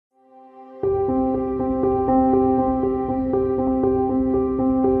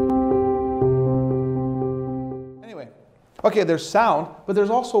Okay, there's sound, but there's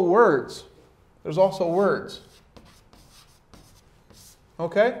also words. There's also words.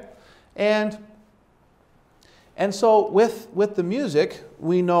 Okay? And so with the music,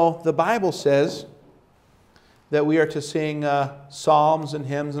 we know the Bible says that we are to sing psalms and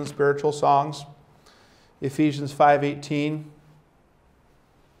hymns and spiritual songs. Ephesians 5:18.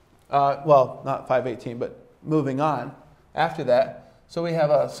 Well, not 5:18, but moving on after that. So we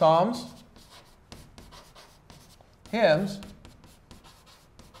have psalms, hymns,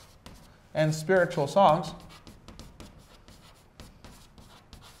 and spiritual songs.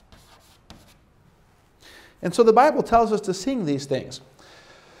 And so the Bible tells us to sing these things.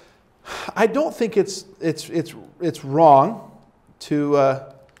 I don't think it's wrong to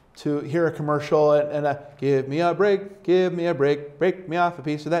hear a commercial and give me a break, break me off a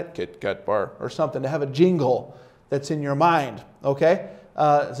piece of that Kit Kat bar or something, to have a jingle that's in your mind. Okay,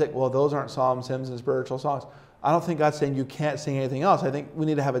 it's like, well, those aren't psalms, hymns, and spiritual songs. I don't think God's saying you can't sing anything else. I think we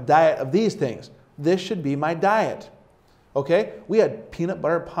need to have a diet of these things. This should be my diet. Okay, we had peanut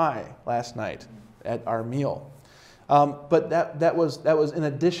butter pie last night at our meal. But that was in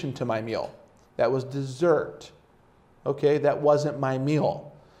addition to my meal. That was dessert. Okay, that wasn't my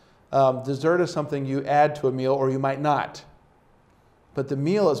meal. Dessert is something you add to a meal, or you might not. But the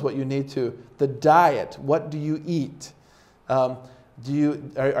meal is what you need to. The diet. What do you eat? Are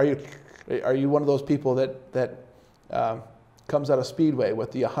you one of those people that comes out of Speedway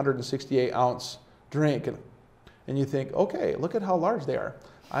with the 168-ounce drink, and you think, okay, look at how large they are.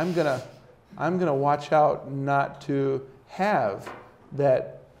 I'm gonna watch out not to have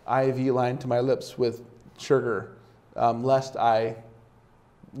that IV line to my lips with sugar, lest I,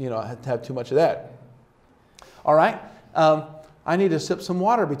 have too much of that. All right, I need to sip some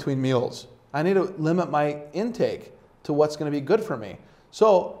water between meals. I need to limit my intake to what's going to be good for me.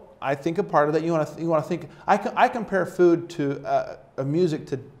 So I think a part of that you want to think. I compare food to music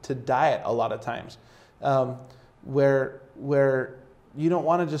to diet a lot of times, where you don't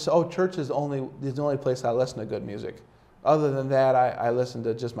want to just, church is the only place I listen to good music. Other than that, I listen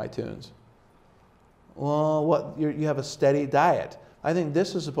to just my tunes. Well, you have a steady diet. I think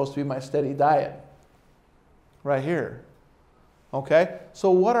this is supposed to be my steady diet. Right here. Okay?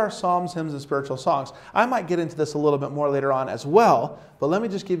 So what are psalms, hymns, and spiritual songs? I might get into this a little bit more later on as well, but let me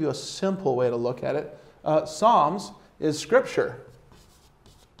just give you a simple way to look at it. Psalms is scripture.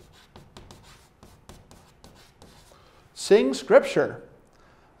 Sing scripture.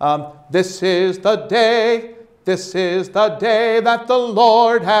 This is the day that the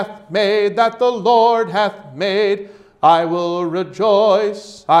Lord hath made, I will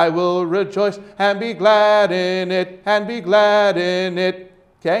rejoice, and be glad in it,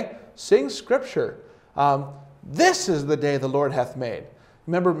 Okay? Sing scripture. This is the day the Lord hath made.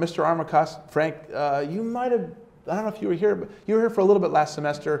 Remember Mr. Armacost, Frank, you might have, I don't know if you were here, but you were here for a little bit last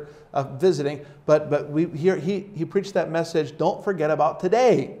semester visiting, but he preached that message, don't forget about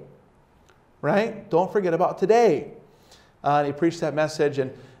today. Right? Don't forget about today. And he preached that message,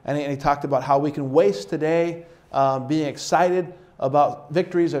 and he talked about how we can waste today being excited about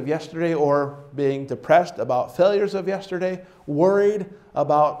victories of yesterday, or being depressed about failures of yesterday, worried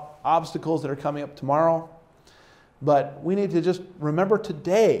about obstacles that are coming up tomorrow. But we need to just remember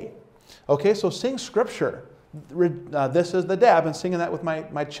today. Okay, so sing scripture. This is the day. I've been singing that with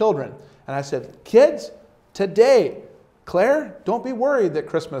my children. And I said, kids, today, Claire, don't be worried that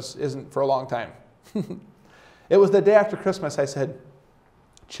Christmas isn't for a long time. It was the day after Christmas I said,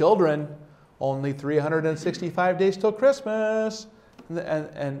 children, only 365 days till Christmas.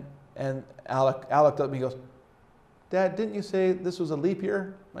 And Alec looked at me and goes, Dad, didn't you say this was a leap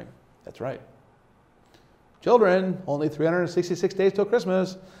year? I'm like, that's right. Children, only 366 days till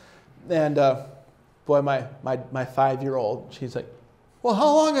Christmas. And boy, my 5-year-old, she's like, well,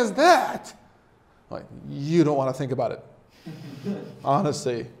 how long is that? I'm like, you don't want to think about it.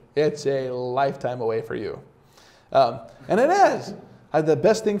 Honestly, it's a lifetime away for you. And it is. The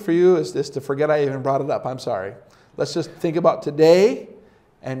best thing for you is to forget I even brought it up. I'm sorry. Let's just think about today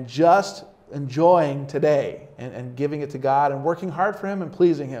and just enjoying today and giving it to God and working hard for Him and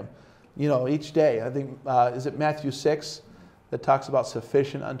pleasing Him, each day. I think, is it Matthew 6 that talks about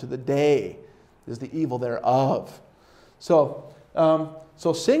sufficient unto the day is the evil thereof. So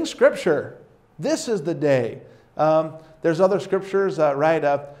sing scripture. This is the day. There's other scriptures,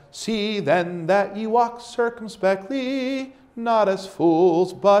 right? See then that ye walk circumspectly, not as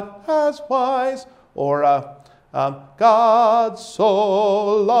fools, but as wise. Or God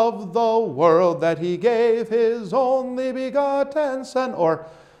so loved the world that He gave His only begotten Son. Or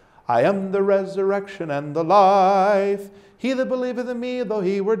I am the resurrection and the life. He that believeth in me, though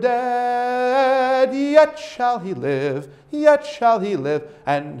he were dead, yet shall he live, yet shall he live.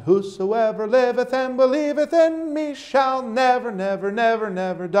 And whosoever liveth and believeth in me shall never, never, never,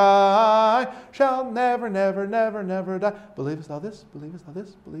 never die. Shall never, never, never, never die. Believest thou this? Believest thou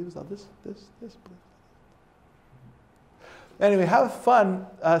this? Believest thou this? This? Believest thou this? Anyway, have fun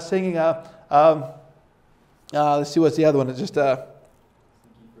singing. Let's see, what's the other one? It's just...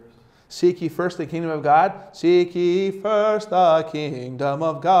 Seek ye first the kingdom of God. Seek ye first the kingdom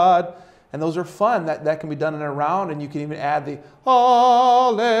of God. And those are fun. That can be done in a round, and you can even add the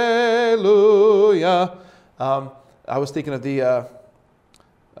Hallelujah. I was thinking of the,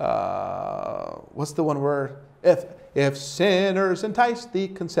 what's the one where, if sinners entice thee,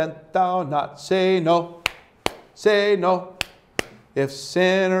 consent thou not. Say no. Say no. If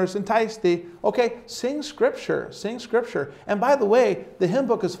sinners entice thee. Okay, sing Scripture. Sing Scripture. And by the way, the hymn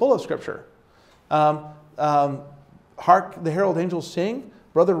book is full of Scripture. Hark the herald angels sing.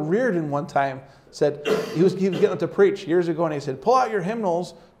 Brother Reardon one time said, he was getting up to preach years ago, and he said, pull out your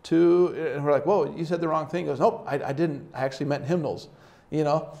hymnals to, and we're like, whoa, you said the wrong thing. He goes, nope, I didn't. I actually meant hymnals. You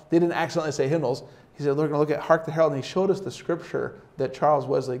know, they didn't accidentally say hymnals. He said, we're going to look at Hark the Herald, and he showed us the Scripture that Charles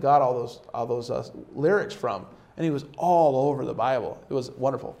Wesley got all those lyrics from. And he was all over the Bible. It was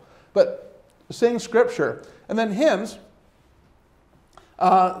wonderful. But sing Scripture. And then hymns,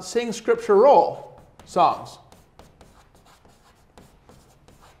 sing scriptural songs.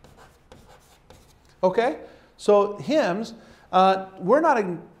 Okay? So hymns, I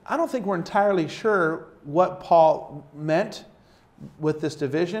don't think we're entirely sure what Paul meant with this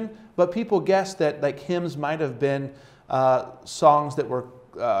division, but people guess that like hymns might have been songs that were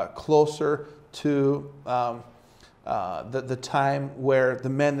closer to the time where the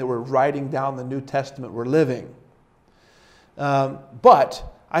men that were writing down the New Testament were living. But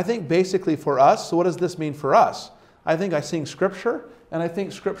I think basically for us, so what does this mean for us? I think I sing Scripture, and I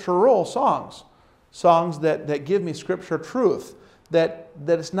think scriptural songs. Songs that give me Scripture truth. That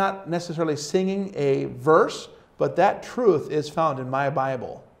it's not necessarily singing a verse, but that truth is found in my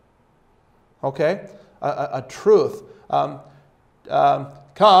Bible. Okay? A truth.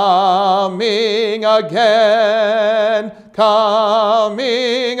 Coming again,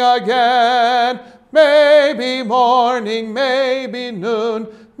 coming again, maybe morning, maybe noon,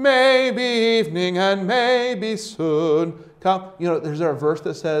 maybe evening, and maybe soon. Come, you know, there's a verse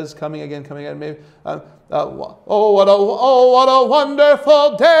that says, coming again, maybe. Oh, what a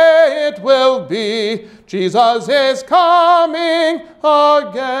wonderful day it will be. Jesus is coming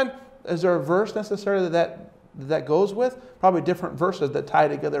again. Is there a verse necessarily that goes with? Probably different verses that tie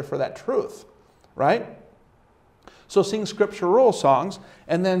together for that truth, right? So sing scriptural songs,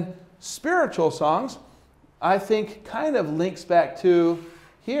 and then spiritual songs, I think kind of links back to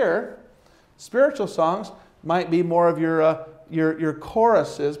here. Spiritual songs might be more of your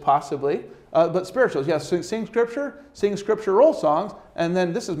choruses, possibly, but spirituals, yes. So sing scripture, sing scriptural songs, and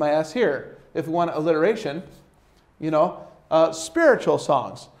then this is my S here. If we want alliteration, you know, spiritual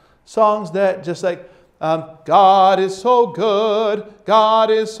songs, songs that just like. God is so good, God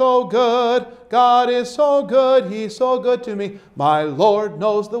is so good, God is so good, He's so good to me. My Lord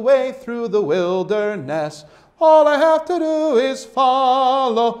knows the way through the wilderness. All I have to do is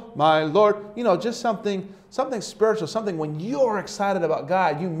follow my Lord. You know, just something spiritual, something when you're excited about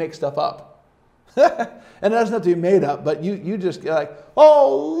God, you make stuff up. And it doesn't have to be made up, but you just get like,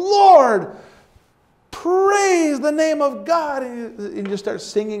 oh Lord, praise the name of God, and you just start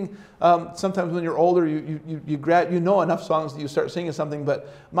singing. Sometimes when you're older, you know enough songs that you start singing something.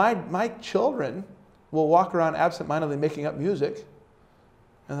 But my children will walk around absentmindedly making up music,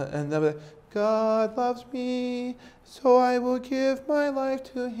 and they'll be like, God loves me, so I will give my life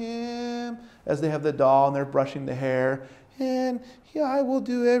to Him. As they have the doll and they're brushing the hair, and I will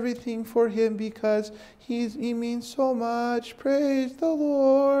do everything for Him because He means so much. Praise the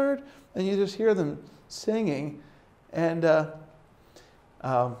Lord. And you just hear them singing, and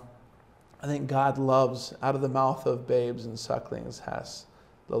I think God loves, out of the mouth of babes and sucklings has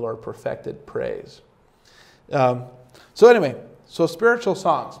the Lord perfected praise. So anyway, so spiritual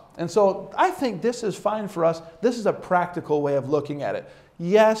songs. And so I think this is fine for us. This is a practical way of looking at it.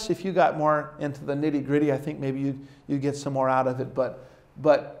 Yes, if you got more into the nitty-gritty, I think maybe you'd get some more out of it.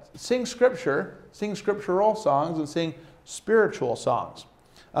 But sing scripture, sing scriptural songs, and sing spiritual songs.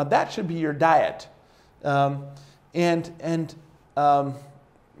 That should be your diet. And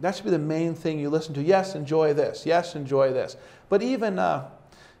that should be the main thing you listen to. Yes, enjoy this. Yes, enjoy this. But even,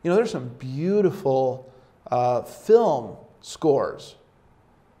 there's some beautiful film scores.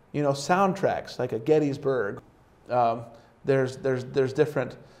 You know, soundtracks like a Gettysburg. There's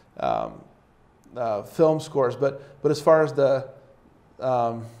different film scores, but as far as the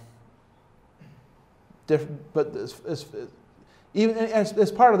even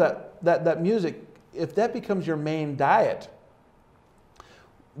as part of that music, if that becomes your main diet,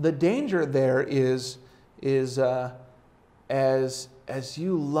 the danger there is as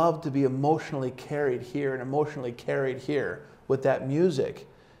you love to be emotionally carried here and emotionally carried here with that music,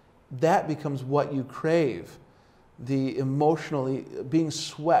 that becomes what you crave. The emotionally being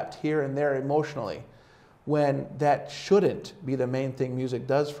swept here and there emotionally, when that shouldn't be the main thing music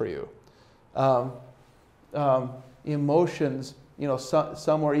does for you. Emotions,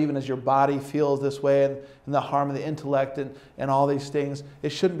 somewhere even as your body feels this way, and the harm of the intellect and all these things, it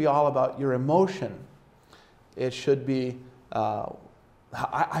shouldn't be all about your emotion. It should be,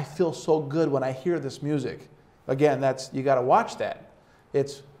 I feel so good when I hear this music. Again, you got to watch that.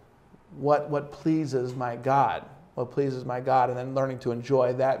 It's what pleases my God. What pleases my God, and then learning to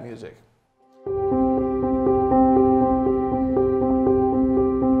enjoy that music.